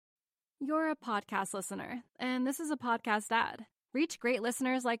You're a podcast listener, and this is a podcast ad. Reach great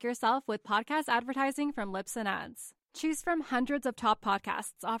listeners like yourself with podcast advertising from Libsyn Ads. Choose from hundreds of top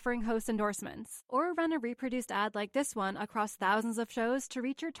podcasts offering host endorsements, or run a reproduced ad like this one across thousands of shows to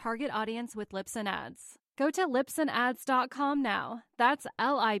reach your target audience with Libsyn Ads. Go to libsynads.com now. That's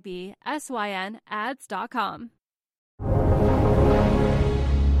LIBSYN ads.com.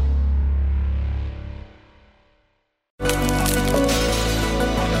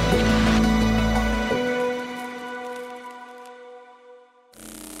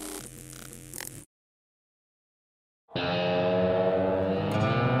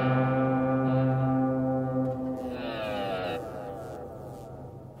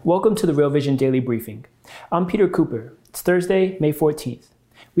 Welcome to the Real Vision Daily Briefing. I'm Peter Cooper. It's Thursday, May 14th.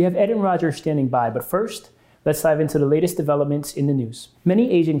 We have Ed and Roger standing by, but first, let's dive into the latest developments in the news.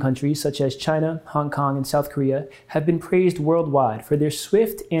 Many Asian countries, such as China, Hong Kong, and South Korea, have been praised worldwide for their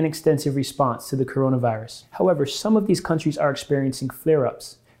swift and extensive response to the coronavirus. However, some of these countries are experiencing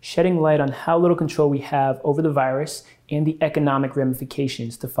flare-ups, shedding light on how little control we have over the virus and the economic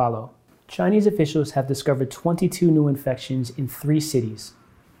ramifications to follow. Chinese officials have discovered 22 new infections in 3 cities: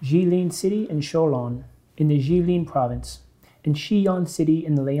 Jilin City in Sholon in the Jilin province, and Xi'an City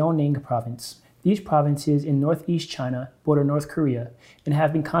in the Liaoning province. These provinces in northeast China border North Korea and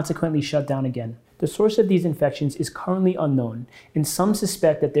have been consequently shut down again. The source of these infections is currently unknown, and some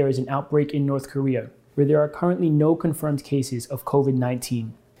suspect that there is an outbreak in North Korea, where there are currently no confirmed cases of COVID-19.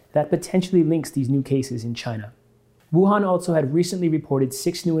 That potentially links these new cases in China. Wuhan also had recently reported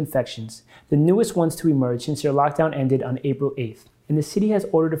 6 new infections, the newest ones to emerge since their lockdown ended on April 8th. And the city has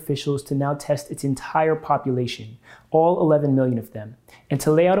ordered officials to now test its entire population, all 11 million of them, and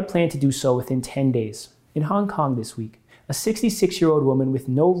to lay out a plan to do so within 10 days. In Hong Kong this week, a 66-year-old woman with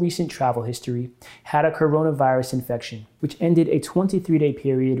no recent travel history had a coronavirus infection, which ended a 23-day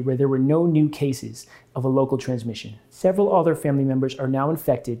period where there were no new cases of a local transmission. Several other family members are now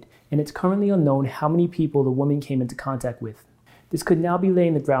infected, and it's currently unknown how many people the woman came into contact with. This could now be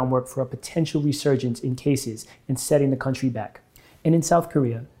laying the groundwork for a potential resurgence in cases and setting the country back. And in South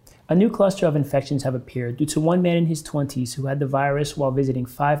Korea, a new cluster of infections have appeared due to one man in his 20s who had the virus while visiting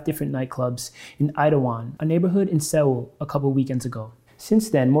 5 different nightclubs in Itaewon, a neighborhood in Seoul, a couple weekends ago.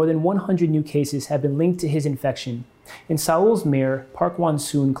 Since then, more than 100 new cases have been linked to his infection, and Seoul's mayor, Park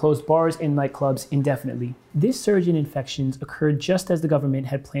Won-soon, closed bars and nightclubs indefinitely. This surge in infections occurred just as the government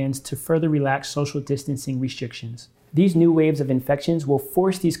had plans to further relax social distancing restrictions. These new waves of infections will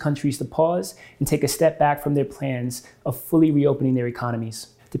force these countries to pause and take a step back from their plans of fully reopening their economies.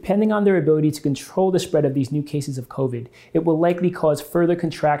 Depending on their ability to control the spread of these new cases of COVID, it will likely cause further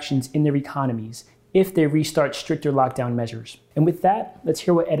contractions in their economies if they restart stricter lockdown measures. And with that, let's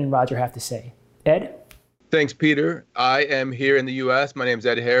hear what Ed and Roger have to say. Ed? Thanks, Peter. I am here in the U.S. My name is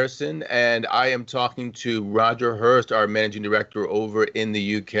Ed Harrison, and I am talking to Roger Hurst, our managing director over in the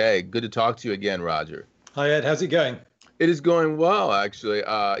U.K. Good to talk to you again, Roger. Hi, Ed. How's it going? It is going well, actually.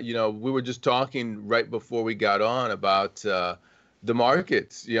 We were just talking right before we got on about the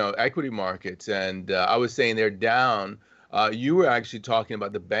markets, equity markets, and I was saying they're down. You were actually talking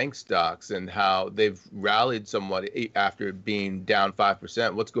about the bank stocks and how they've rallied somewhat after being down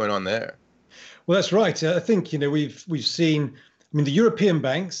 5%. What's going on there? Well, that's right. I think, we've seen, the European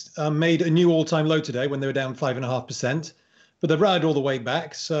banks made a new all-time low today when they were down 5.5%. But they've rallied all the way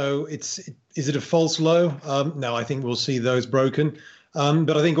back. So is it a false low? No, I think we'll see those broken.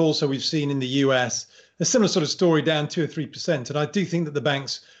 But I think also we've seen in the US a similar sort of story, down 2 or 3%. And I do think that the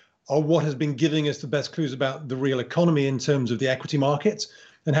banks are what has been giving us the best clues about the real economy in terms of the equity markets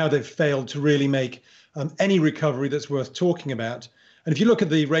and how they've failed to really make any recovery that's worth talking about. And if you look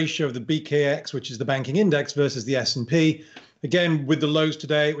at the ratio of the BKX, which is the banking index, versus the S&P, again, with the lows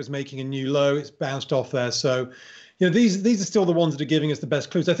today, it was making a new low. It's bounced off there. So these are still the ones that are giving us the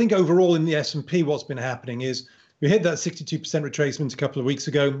best clues. I think overall in the S&P, what's been happening is we hit that 62% retracement a couple of weeks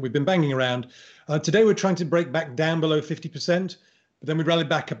ago. We've been banging around. Today, we're trying to break back down below 50%, but then we rallied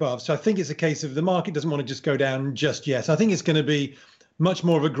back above. So I think it's a case of the market doesn't want to just go down just yet. I think it's going to be much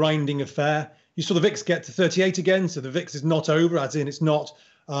more of a grinding affair. You saw the VIX get to 38 again. So the VIX is not over, as in it's not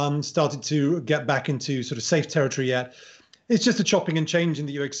started to get back into sort of safe territory yet. It's just a chopping and changing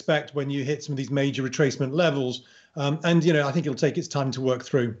that you expect when you hit some of these major retracement levels. I think it'll take its time to work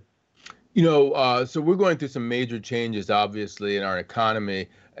through. So we're going through some major changes, obviously, in our economy.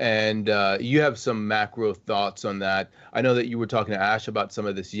 And you have some macro thoughts on that. I know that you were talking to Ash about some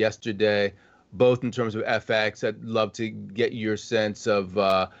of this yesterday. both in terms of FX. I'd love to get your sense of,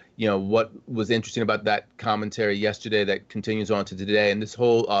 what was interesting about that commentary yesterday that continues on to today, and this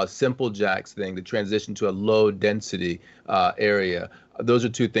whole simple jacks thing, the transition to a low density area. Those are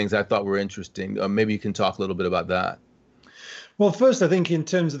two things I thought were interesting. Maybe you can talk a little bit about that. Well, first, I think in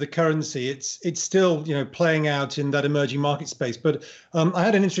terms of the currency, it's still playing out in that emerging market space. But I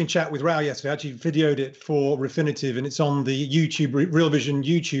had an interesting chat with Raoul yesterday. I actually videoed it for Refinitiv, and it's on the YouTube Real Vision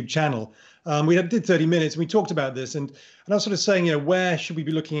YouTube channel. We did 30 minutes, and we talked about this, and I was sort of saying, where should we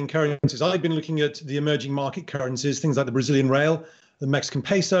be looking in currencies? I've been looking at the emerging market currencies, things like the Brazilian real, the Mexican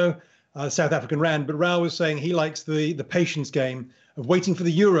peso, South African rand. But Raoul was saying he likes the patience game of waiting for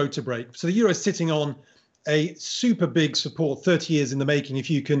the euro to break. So the euro is sitting on a super big support, 30 years in the making,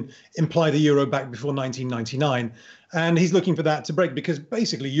 if you can imply the euro back before 1999. And he's looking for that to break because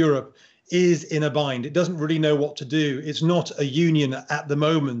basically Europe is in a bind. It doesn't really know what to do. It's not a union at the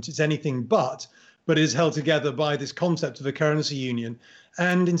moment. It's anything but is held together by this concept of a currency union.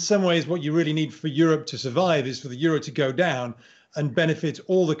 And in some ways, what you really need for Europe to survive is for the euro to go down and benefit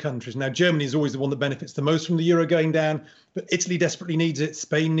all the countries. Now, Germany is always the one that benefits the most from the euro going down, but Italy desperately needs it,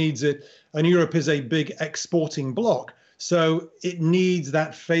 Spain needs it, and Europe is a big exporting bloc. So it needs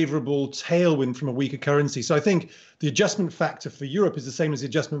that favorable tailwind from a weaker currency. So I think the adjustment factor for Europe is the same as the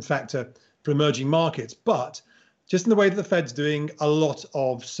adjustment factor for emerging markets, but just in the way that the Fed's doing a lot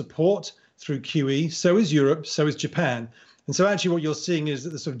of support through QE, so is Europe, so is Japan. And so actually what you're seeing is that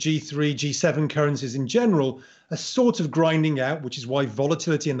the sort of G3, G7 currencies in general are sort of grinding out, which is why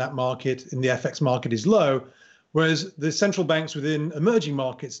volatility in that market, in the FX market, is low, whereas the central banks within emerging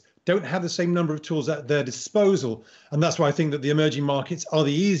markets don't have the same number of tools at their disposal. And that's why I think that the emerging markets are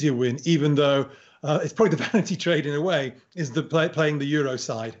the easier win, even though it's probably the vanity trade in a way, is the playing the euro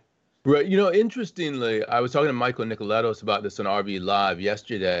side. Right. Interestingly, I was talking to Michael Nicoletos about this on RV Live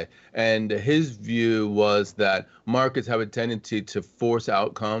yesterday, and his view was that markets have a tendency to force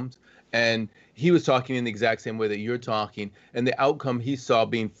outcomes. And he was talking in the exact same way that you're talking. And the outcome he saw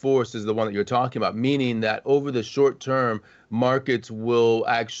being forced is the one that you're talking about, meaning that over the short term, markets will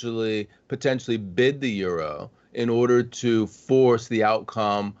actually potentially bid the euro in order to force the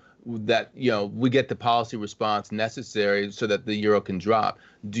outcome that, we get the policy response necessary so that the euro can drop.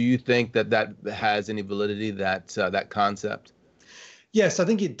 Do you think that has any validity, that concept? Yes, I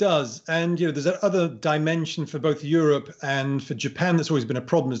think it does. And, there's that other dimension for both Europe and for Japan that's always been a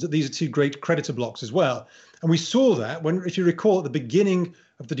problem, is that these are two great creditor blocks as well. And we saw that when, if you recall, at the beginning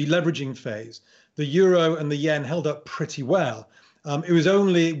of the deleveraging phase, the euro and the yen held up pretty well. It was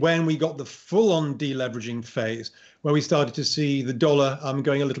only when we got the full-on deleveraging phase where we started to see the dollar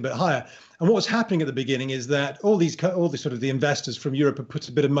going a little bit higher. And what was happening at the beginning is that all the sort of the investors from Europe had put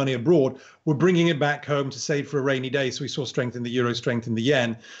a bit of money abroad, were bringing it back home to save for a rainy day. So we saw strength in the euro, strength in the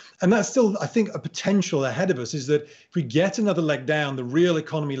yen. And that's still, I think, a potential ahead of us, is that if we get another leg down, the real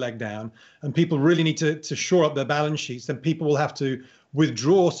economy leg down, and people really need to shore up their balance sheets, then people will have to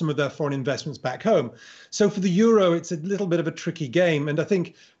withdraw some of their foreign investments back home. So for the euro, it's a little bit of a tricky game. And I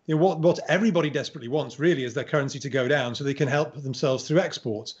think what everybody desperately wants really is their currency to go down so they can help themselves through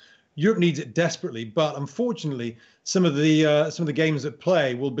exports. Europe needs it desperately, but unfortunately, some of the games at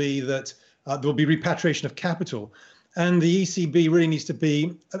play will be that there will be repatriation of capital, and the ECB really needs to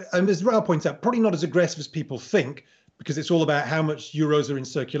be, and as Raoul points out, probably not as aggressive as people think, because it's all about how much euros are in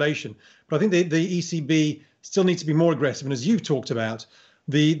circulation. But I think the ECB still needs to be more aggressive, and as you've talked about,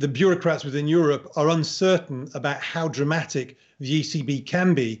 the bureaucrats within Europe are uncertain about how dramatic the ECB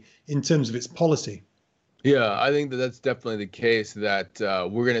can be in terms of its policy. Yeah, I think that's definitely the case, that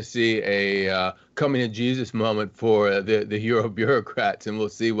we're going to see a coming to Jesus moment for the Euro bureaucrats, and we'll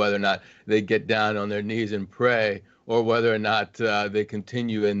see whether or not they get down on their knees and pray, or whether or not they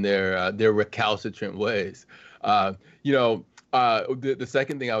continue in their recalcitrant ways. The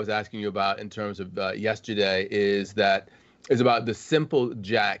second thing I was asking you about in terms of yesterday is about the simple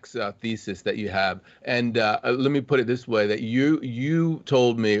jacks thesis that you have. And let me put it this way, that you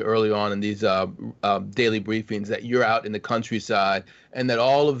told me early on in these daily briefings that you're out in the countryside, and that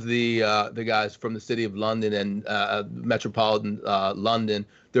all of the guys from the City of London and metropolitan London,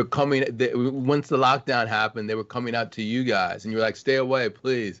 they're coming, once the lockdown happened, they were coming out to you guys, and you're like, stay away,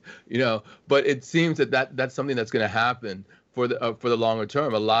 please. But it seems that's something that's going to happen for the longer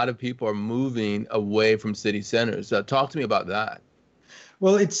term. A lot of people are moving away from city centers. Talk to me about that.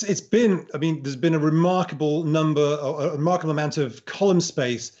 Well, it's been, there's been a remarkable amount of column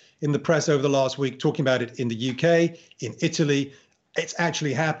space in the press over the last week talking about it in the UK, in Italy. It's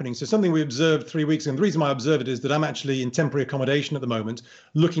actually happening. So something we observed 3 weeks ago, and the reason why I observe it is that I'm actually in temporary accommodation at the moment,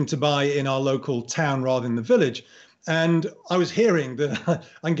 looking to buy in our local town rather than the village. And I was hearing that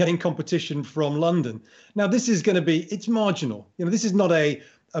I'm getting competition from London. Now, this is going to be, it's marginal. This is not a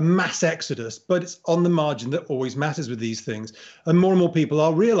mass exodus, but it's on the margin that always matters with these things. And more people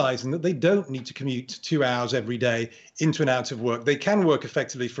are realizing that they don't need to commute 2 hours every day into and out of work. They can work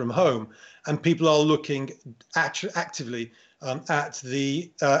effectively from home. And people are looking actively at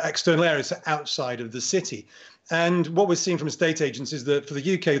the external areas outside of the city. And what we're seeing from estate agents is that for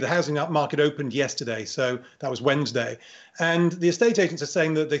the UK, the housing market opened yesterday. So that was Wednesday. And the estate agents are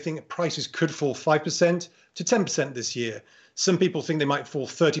saying that they think prices could fall 5% to 10% this year. Some people think they might fall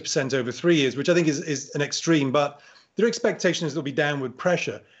 30% over 3 years, which I think is an extreme. But their expectation is there'll be downward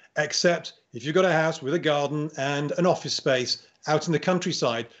pressure, except if you've got a house with a garden and an office space out in the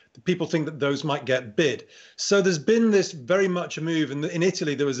countryside, the people think that those might get bid. So there's been this very much a move. And in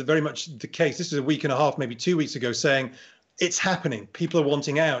Italy, there was a very much the case. This was a week and a half, maybe 2 weeks ago, saying it's happening. People are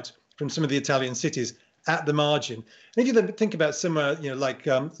wanting out from some of the Italian cities at the margin. And if you then think about somewhere, like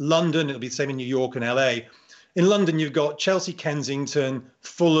London, it'll be the same in New York and LA. In London, you've got Chelsea, Kensington,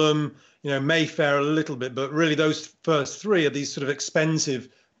 Fulham, Mayfair a little bit, but really those first three are these sort of expensive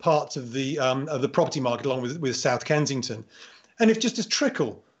parts of the property market, along with South Kensington. And if just a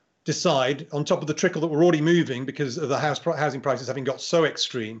trickle decide, on top of the trickle that we're already moving because of the housing prices having got so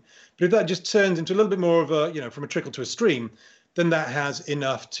extreme, but if that just turns into a little bit more of a, from a trickle to a stream, then that has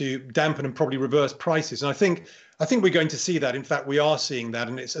enough to dampen and probably reverse prices. And I think we're going to see that. In fact, we are seeing that.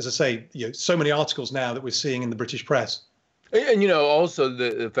 And it's, as I say, so many articles now that we're seeing in the British press. And, also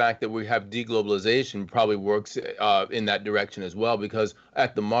the fact that we have deglobalization probably works in that direction as well, because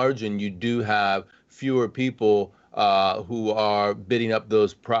at the margin, you do have fewer people who are bidding up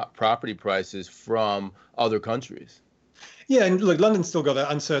those property prices from other countries. Yeah, and look, London's still got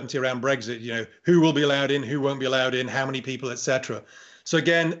that uncertainty around Brexit, who will be allowed in, who won't be allowed in, how many people, etc. So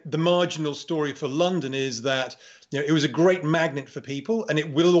again, the marginal story for London is that it was a great magnet for people, and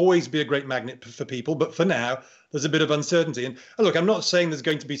it will always be a great magnet for people. But for now, there's a bit of uncertainty. And look, I'm not saying there's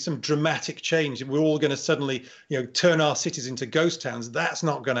going to be some dramatic change. We're all going to suddenly, turn our cities into ghost towns. That's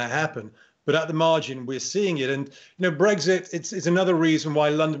not going to happen. But at the margin, we're seeing it. And, Brexit, it's another reason why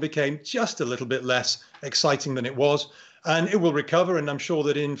London became just a little bit less exciting than it was. And it will recover. And I'm sure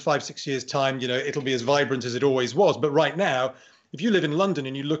that in 5-6 years' time, it'll be as vibrant as it always was. But right now, if you live in London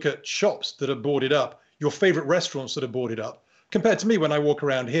and you look at shops that are boarded up, your favorite restaurants that are boarded up, compared to me when I walk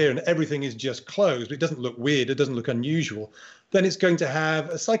around here and everything is just closed, it doesn't look weird, it doesn't look unusual, then it's going to have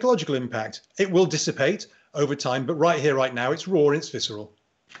a psychological impact. It will dissipate over time, but right here, right now, it's raw and it's visceral.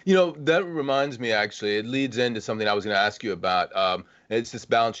 That reminds me, actually, it leads into something I was going to ask you about. It's this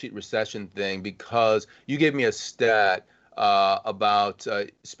balance sheet recession thing, because you gave me a stat about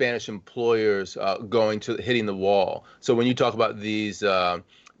Spanish employers hitting the wall. So when you talk about these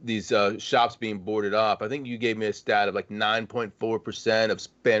shops being boarded up, I think you gave me a stat of like 9.4% of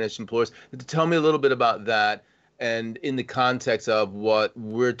Spanish employers. Tell me a little bit about that, and in the context of what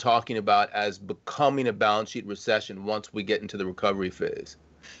we're talking about as becoming a balance sheet recession once we get into the recovery phase.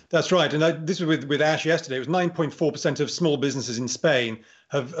 That's right. And this was with Ash yesterday. It was 9.4% of small businesses in Spain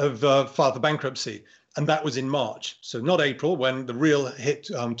have filed for bankruptcy. And that was in March. So not April when the real hit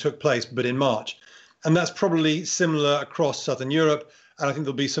took place, but in March. And that's probably similar across Southern Europe. And I think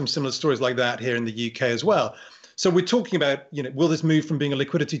there'll be some similar stories like that here in the UK as well. So we're talking about, will this move from being a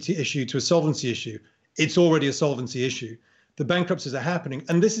liquidity issue to a solvency issue? It's already a solvency issue. The bankruptcies are happening.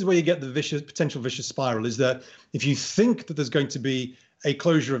 And this is where you get the potential vicious spiral, is that if you think that there's going to be a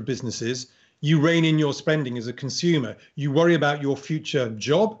closure of businesses, you rein in your spending as a consumer. You worry about your future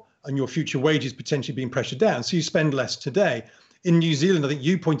job and your future wages potentially being pressured down. So you spend less today. In New Zealand, I think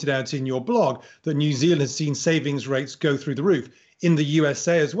you pointed out in your blog that New Zealand has seen savings rates go through the roof. In the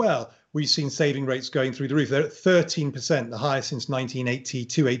USA as well, we've seen saving rates going through the roof. They're at 13%, the highest since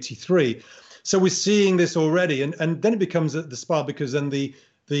 1982, 83. So we're seeing this already. And then it becomes the spiral, because then the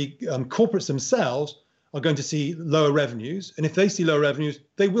corporates themselves are going to see lower revenues. And if they see lower revenues,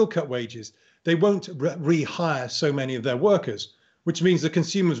 they will cut wages. They won't rehire so many of their workers, which means the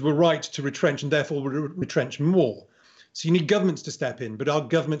consumers were right to retrench and therefore will retrench more. So you need governments to step in, but are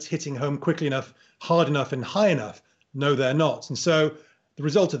governments hitting home quickly enough, hard enough and high enough? No, they're not. And so the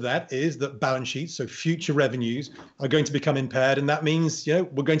result of that is that balance sheets, so future revenues, are going to become impaired. And that means, we're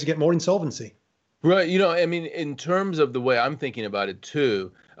going to get more insolvency. Right. In terms of the way I'm thinking about it,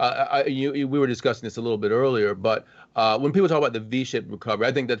 too, we were discussing this a little bit earlier, but when people talk about the V-shaped recovery,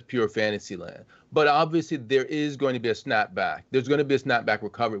 I think that's pure fantasy land. But obviously, there is going to be a snapback. There's going to be a snapback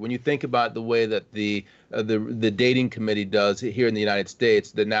recovery. When you think about the way that the dating committee does here in the United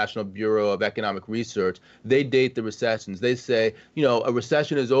States, the National Bureau of Economic Research, they date the recessions. They say, a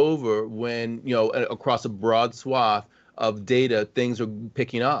recession is over when, across a broad swath of data, things are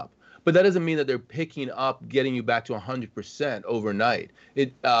picking up. But that doesn't mean that they're picking up, getting you back to 100% overnight.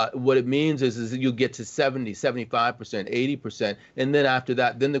 What it means is that you'll get to 70, 75%, 80%. And then after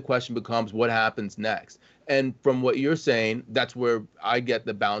that, then the question becomes what happens next? And from what you're saying, that's where I get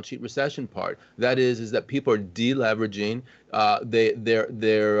the balance sheet recession part. That is that people are deleveraging.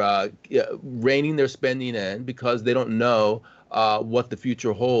 They're reining their spending in because they don't know what the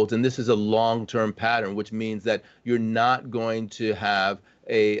future holds. And this is a long-term pattern, which means that you're not going to have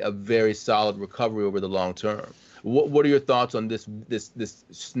a very solid recovery over the long term. What are your thoughts on this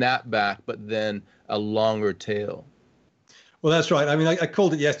snapback, but then a longer tail? Well, that's right. I mean, I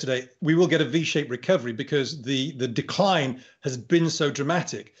called it yesterday. We will get a V-shaped recovery because the decline has been so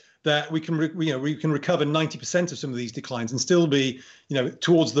dramatic that we can recover 90% of some of these declines and still be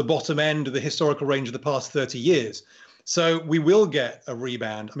towards the bottom end of the historical range of the past 30 years. So we will get a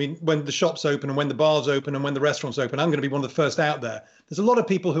rebound. I mean, when the shops open and when the bars open and when the restaurants open, I'm going to be one of the first out there. There's a lot of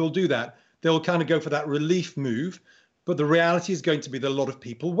people who will do that. They'll kind of go for that relief move. But the reality is going to be that a lot of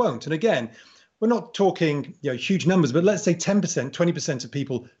people won't. And again, we're not talking huge numbers, but let's say 10%, 20% of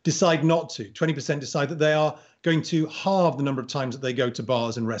people decide not to. 20% decide that they are going to halve the number of times that they go to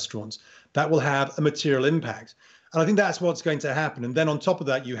bars and restaurants. That will have a material impact. And I think that's what's going to happen. And then on top of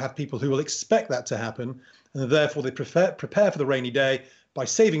that, you have people who will expect that to happen. And therefore, they prepare for the rainy day by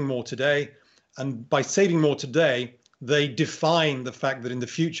saving more today. And by saving more today, they define the fact that in the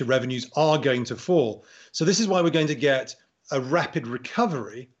future, revenues are going to fall. So this is why we're going to get a rapid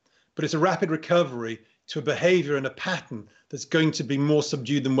recovery, but it's a rapid recovery to a behavior and a pattern that's going to be more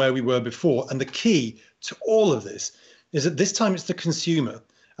subdued than where we were before. And the key to all of this is that this time it's the consumer.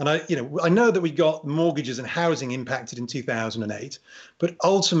 And I know that we got mortgages and housing impacted in 2008, but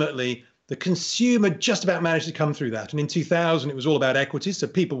ultimately the consumer just about managed to come through that. And in 2000, it was all about equities, so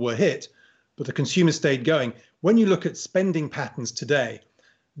people were hit, but the consumer stayed going. When you look at spending patterns today,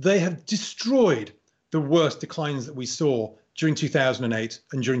 they have destroyed the worst declines that we saw during 2008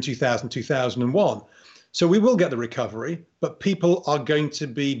 and during 2001. So we will get the recovery, but people are going to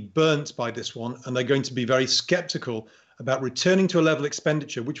be burnt by this one, and they're going to be very skeptical about returning to a level of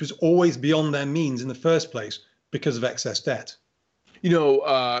expenditure which was always beyond their means in the first place because of excess debt.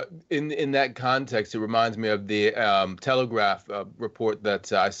 In that context, it reminds me of the Telegraph report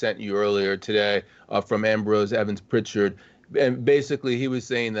that I sent you earlier today from Ambrose Evans Pritchard. And basically, he was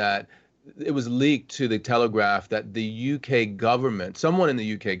saying that it was leaked to the Telegraph that the UK government, someone in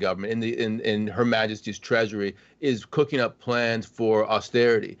the UK government, in Her Majesty's Treasury, is cooking up plans for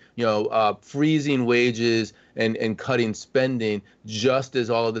austerity, freezing wages and cutting spending just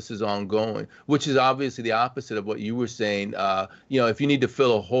as all of this is ongoing, which is obviously the opposite of what you were saying. If you need to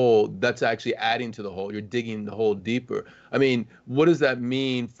fill a hole, that's actually adding to the hole. You're digging the hole deeper. I mean, what does that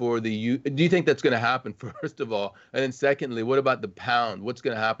mean for do you think that's going to happen, first of all? And then secondly, what about the pound? What's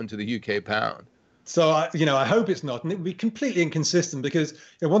going to happen to the UK pound? So, I hope it's not. And it would be completely inconsistent because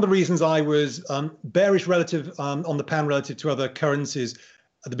one of the reasons I was bearish relative on the pound relative to other currencies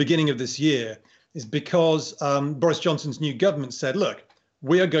at the beginning of this year is because Boris Johnson's new government said, look,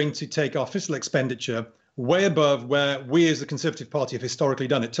 we are going to take our fiscal expenditure way above where we as the Conservative Party have historically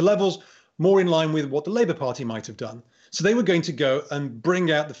done it, to levels more in line with what the Labour Party might have done. So they were going to go and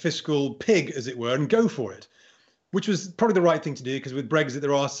bring out the fiscal pig, as it were, and go for it, which was probably the right thing to do because with Brexit,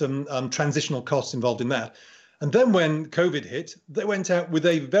 there are some transitional costs involved in that. And then when COVID hit, they went out with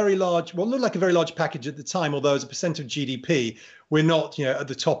a very large, what looked like a very large package at the time, although as a percent of GDP, we're not at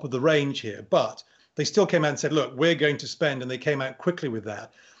the top of the range here. But they still came out and said, look, we're going to spend. And they came out quickly with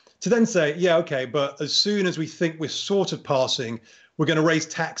that. To then say, yeah, OK, but as soon as we think we're sort of passing, we're going to raise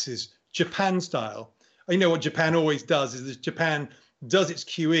taxes, Japan style. You know what Japan always does is that Japan does its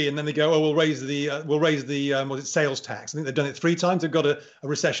QE and then they go, oh, we'll raise the sales tax. I think they've done it 3 times. They've got a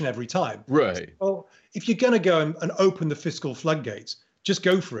recession every time. Right. Well, if you're going to go and open the fiscal floodgates, just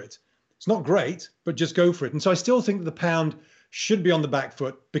go for it. It's not great, but just go for it. And so I still think that the pound should be on the back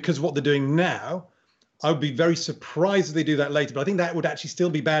foot because of what they're doing now. I would be very surprised if they do that later, but I think that would actually still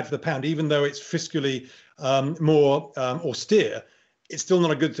be bad for the pound, even though it's fiscally more austere. It's still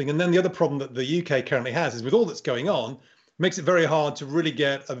not a good thing. And then the other problem that the UK currently has is with all that's going on, makes it very hard to really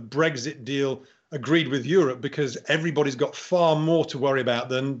get a Brexit deal agreed with Europe because everybody's got far more to worry about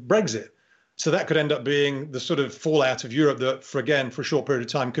than Brexit. So that could end up being the sort of fallout of Europe that, for a short period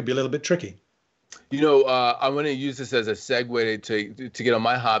of time, could be a little bit tricky. I'm going to use this as a segue to get on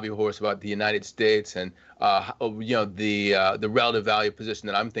my hobby horse about the United States and the relative value position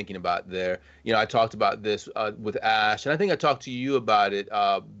that I'm thinking about there. I talked about this with Ash, and I think I talked to you about it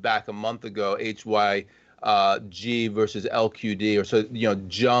back a month ago. HYG versus LQD, or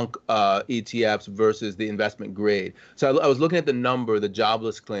junk ETFs versus the investment grade. So I was looking at the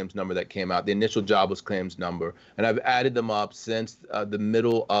jobless claims number that came out, the initial jobless claims number, and I've added them up since the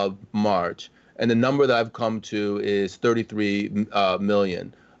middle of March. And the number that I've come to is 33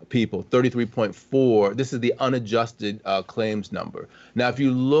 million people, 33.4. This is the unadjusted claims number. Now, if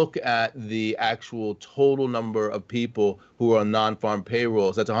you look at the actual total number of people who are on non-farm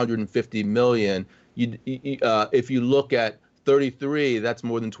payrolls, that's 150 million. If you look at 33, that's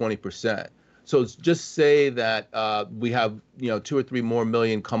more than 20%. So just say that we have 2 or 3 more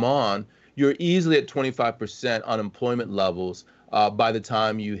million come on, you're easily at 25% unemployment levels by the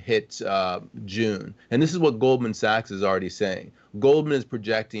time you hit June. And this is what Goldman Sachs is already saying. Goldman is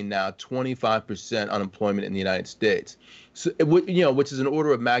projecting now 25% unemployment in the United States, so, which is an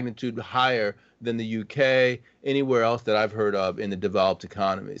order of magnitude higher than the UK, anywhere else that I've heard of in the developed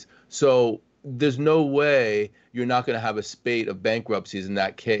economies. So there's no way you're not going to have a spate of bankruptcies in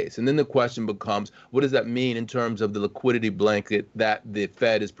that case. And then the question becomes, what does that mean in terms of the liquidity blanket that the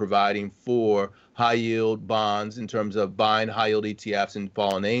Fed is providing for high yield bonds, in terms of buying high yield ETFs and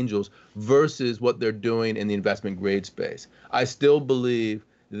fallen angels, versus what they're doing in the investment grade space? I still believe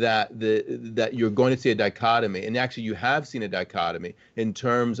that you're going to see a dichotomy, and actually you have seen a dichotomy in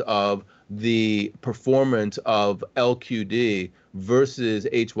terms of the performance of LQD versus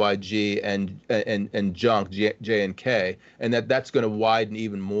HYG and junk, J and K, and that's going to widen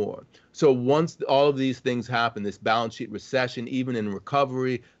even more. So once all of these things happen, this balance sheet recession, even in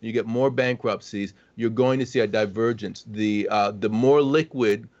recovery, you get more bankruptcies, you're going to see a divergence. The more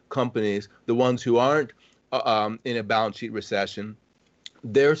liquid companies, the ones who aren't in a balance sheet recession,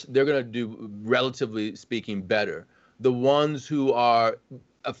 they're going to do, relatively speaking, better. The ones who are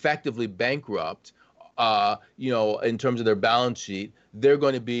effectively bankrupt, in terms of their balance sheet, they're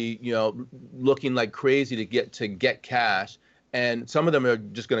going to be, looking like crazy to get cash, and some of them are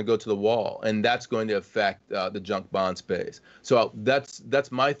just going to go to the wall, and that's going to affect the junk bond space. So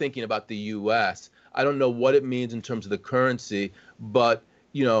that's my thinking about the U.S. I don't know what it means in terms of the currency, but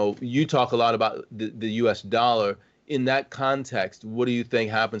you talk a lot about the U.S. dollar. In that context, what do you think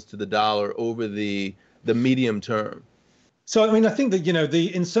happens to the dollar over the medium term? So, I mean, I think that,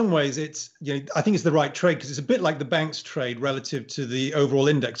 in some ways it's, I think it's the right trade, because it's a bit like the banks trade relative to the overall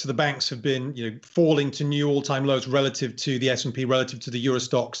index. So the banks have been, falling to new all-time lows relative to the S&P, relative to the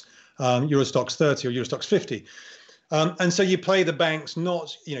Eurostoxx 30 or Eurostoxx 50. And so you play the banks,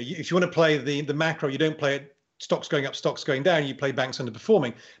 not, if you want to play the macro, you don't play it stocks going up, stocks going down, you play banks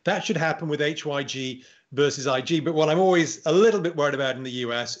underperforming. That should happen with HYG versus IG. But what I'm always a little bit worried about in the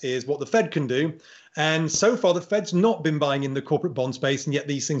US is what the Fed can do. And so far, the Fed's not been buying in the corporate bond space, and yet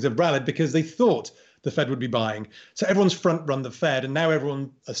these things have rallied because they thought the Fed would be buying. So everyone's front run the Fed, and now everyone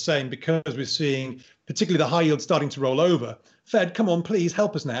is saying, because we're seeing particularly the high yield starting to roll over, Fed, come on, please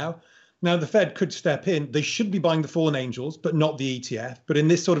help us now. Now, the Fed could step in. They should be buying the fallen angels, but not the ETF. But in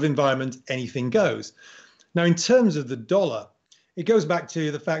this sort of environment, anything goes. Now, in terms of the dollar, it goes back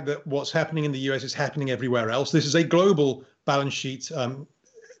to the fact that what's happening in the US is happening everywhere else. This is a global balance sheet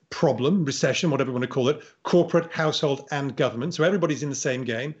problem, recession, whatever you want to call it, corporate, household, and government. So everybody's in the same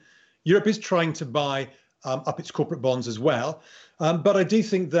game. Europe is trying to buy up its corporate bonds as well. But I do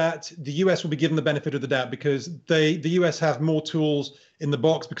think that the US will be given the benefit of the doubt, because the US have more tools in the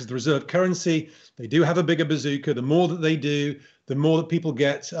box because of the reserve currency. They do have a bigger bazooka. The more that they do, the more that people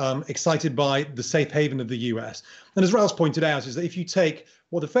get excited by the safe haven of the US. And as Ralph's pointed out, is that if you take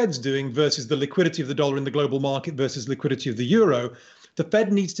what the Fed's doing versus the liquidity of the dollar in the global market versus liquidity of the euro, the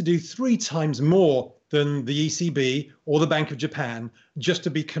Fed needs to do 3 times more than the ECB or the Bank of Japan just to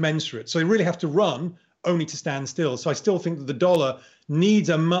be commensurate. So they really have to run only to stand still. So I still think that the dollar needs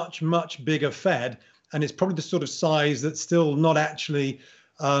a much, much bigger Fed. And it's probably the sort of size that's still not actually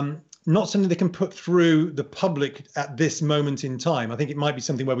not something they can put through the public at this moment in time. I think it might be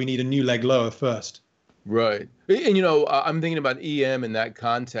something where we need a new leg lower first. Right. And, I'm thinking about EM in that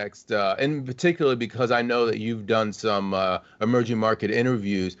context, and particularly because I know that you've done some emerging market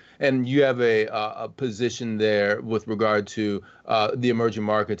interviews, and you have a position there with regard to the emerging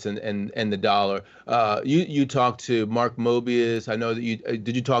markets and the dollar. You talked to Mark Mobius. I know that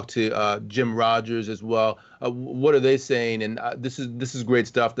did you talk to Jim Rogers as well? What are they saying? And this is great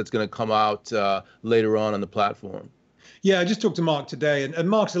stuff that's going to come out later on the platform. Yeah, I just talked to Mark today, and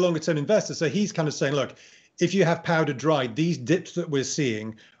Mark's a longer term investor. So he's kind of saying, look, if you have powder dry, these dips that we're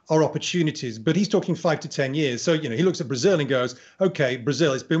seeing are opportunities, but he's talking 5 to 10 years. So, he looks at Brazil and goes, okay,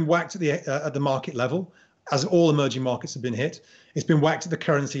 Brazil, it's been whacked at the market level, as all emerging markets have been hit. It's been whacked at the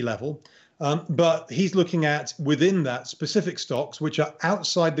currency level. But he's looking at within that specific stocks which are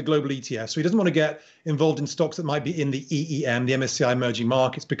outside the global ETF. So he doesn't want to get involved in stocks that might be in the EEM, the MSCI emerging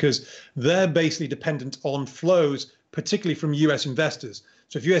markets, because they're basically dependent on flows, particularly from US investors.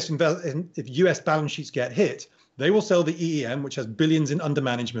 So if US balance sheets get hit, they will sell the EEM, which has billions in under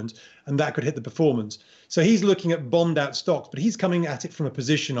management, and that could hit the performance. So he's looking at bombed out stocks, but he's coming at it from a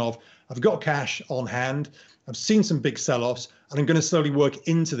position of, I've got cash on hand, I've seen some big sell-offs, and I'm going to slowly work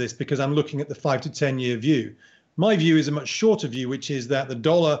into this because I'm looking at the 5 to 10 year view. My view is a much shorter view, which is that the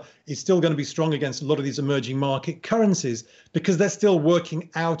dollar is still going to be strong against a lot of these emerging market currencies because they're still working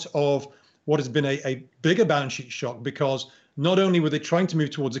out of what has been a bigger balance sheet shock, because not only were they trying to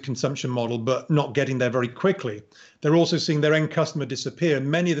move towards a consumption model, but not getting there very quickly, they're also seeing their end customer disappear.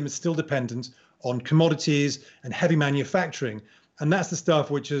 Many of them are still dependent on commodities and heavy manufacturing. And that's the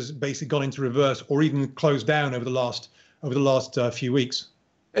stuff which has basically gone into reverse or even closed down over the last few weeks.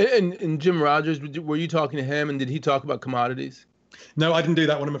 And Jim Rogers, were you talking to him, and did he talk about commodities? No, I didn't do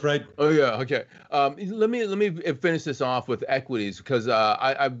that one, I'm afraid. Oh yeah, okay. Let me finish this off with equities, because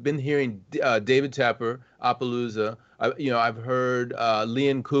I've been hearing David Tepper, Appaloosa. I've heard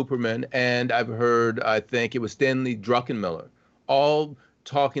Leon Cooperman, and I've heard, I think it was Stanley Druckenmiller, all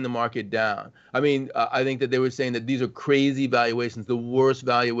talking the market down. I mean, I think that they were saying that these are crazy valuations, the worst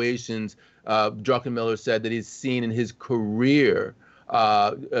valuations Druckenmiller said that he's seen in his career.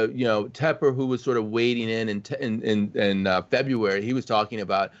 Tepper, who was sort of wading in February, he was talking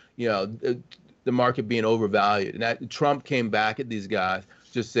about, the market being overvalued. And that Trump came back at these guys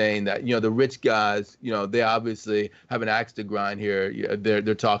just saying that, the rich guys, they obviously have an axe to grind here.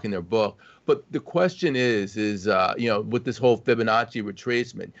 They're talking their book. But the question is, with this whole Fibonacci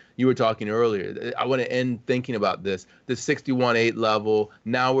retracement, you were talking earlier, I want to end thinking about this, the 61.8 level.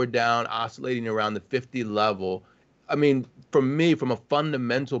 Now we're down, oscillating around the 50 level. I mean, for me, from a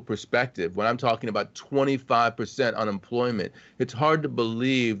fundamental perspective, when I'm talking about 25% unemployment, it's hard to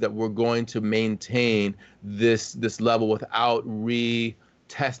believe that we're going to maintain this level without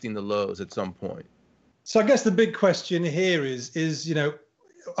retesting the lows at some point. So I guess the big question here is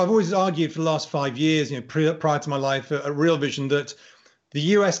I've always argued for the last 5 years, prior to my life at Real Vision, that the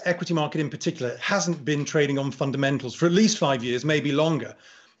US equity market in particular hasn't been trading on fundamentals for at least 5 years, maybe longer.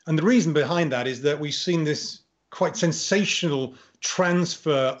 And the reason behind that is that we've seen this quite sensational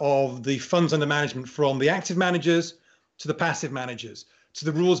transfer of the funds under management from the active managers to the passive managers, to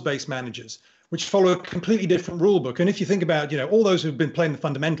the rules-based managers, which follow a completely different rule book. And if you think about, all those who've been playing the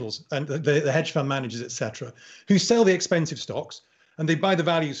fundamentals and the hedge fund managers, et cetera, who sell the expensive stocks and they buy the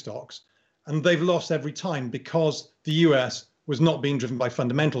value stocks, and they've lost every time because the US was not being driven by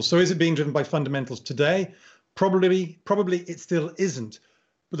fundamentals. So is it being driven by fundamentals today? Probably it still isn't.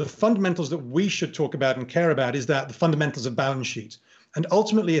 But the fundamentals that we should talk about and care about is that the fundamentals of balance sheets. And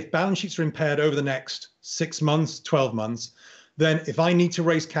ultimately, if balance sheets are impaired over the next 6 months, 12 months, then if I need to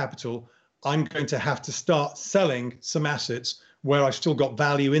raise capital, I'm going to have to start selling some assets where I've still got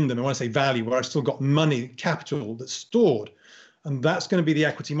value in them. And when I say value, where I've still got money, capital that's stored. And that's going to be the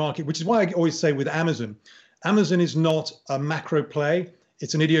equity market, which is why I always say with Amazon, Amazon is not a macro play.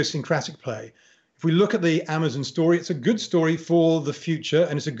 It's an idiosyncratic play. If we look at the Amazon story, it's a good story for the future,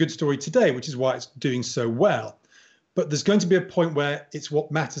 and it's a good story today, which is why it's doing so well. But there's going to be a point where it's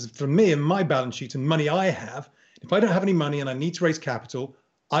what matters for me and my balance sheet and money I have. If I don't have any money and I need to raise capital,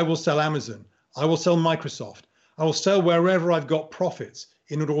 I will sell Amazon. I will sell Microsoft. I will sell wherever I've got profits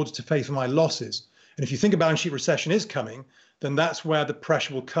in order to pay for my losses. And if you think a balance sheet recession is coming, then that's where the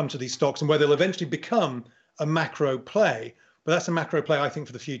pressure will come to these stocks and where they'll eventually become a macro play. But that's a macro play, I think,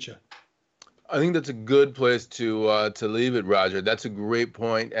 for the future. I think that's a good place to leave it, Roger. That's a great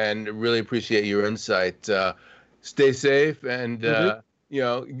point, and really appreciate your insight. Stay safe, and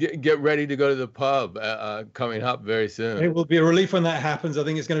get ready to go to the pub coming up very soon. It will be a relief when that happens. I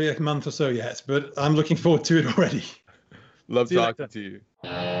think it's going to be a month or so yet, but I'm looking forward to it already. Love talking to you.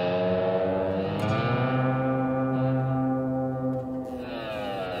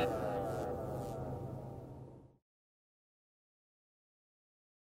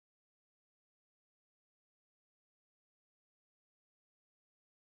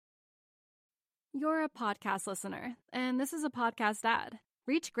 You're a podcast listener, and this is a podcast ad.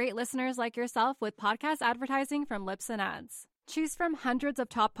 Reach great listeners like yourself with podcast advertising from Libsyn Ads. Choose from hundreds of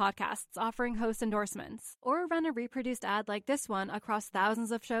top podcasts offering host endorsements, or run a reproduced ad like this one across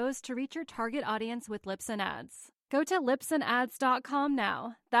thousands of shows to reach your target audience with Libsyn Ads. Go to libsynads.com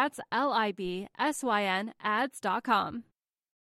now. That's LIBSYN ads.com.